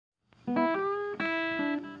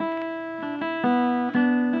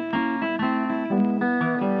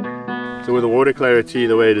So with the water clarity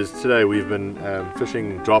the way it is today, we've been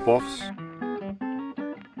fishing drop-offs,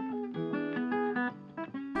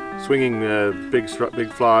 swinging big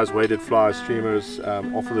flies, weighted flies, streamers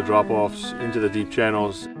off of the drop-offs into the deep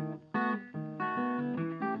channels.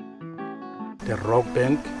 The rock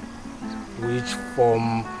bank, which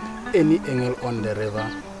form any angle on the river,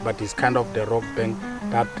 but it's kind of the rock bank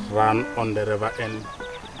that run on the river, and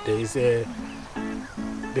there's a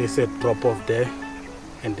drop off there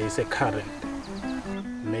and there's a current.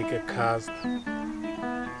 Make a cast,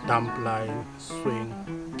 dump line,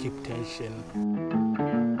 swing, keep tension.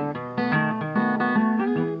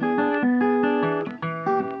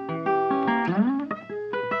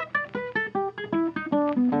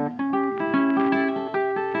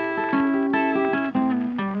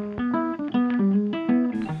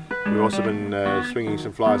 We've also been swinging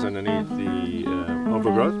some flies underneath the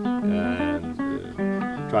overgrowth and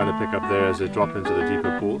trying to pick up there as they drop into the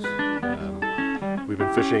deeper pools. We've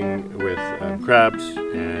been fishing with crabs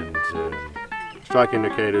and strike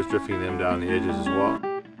indicators, drifting them down the edges as well.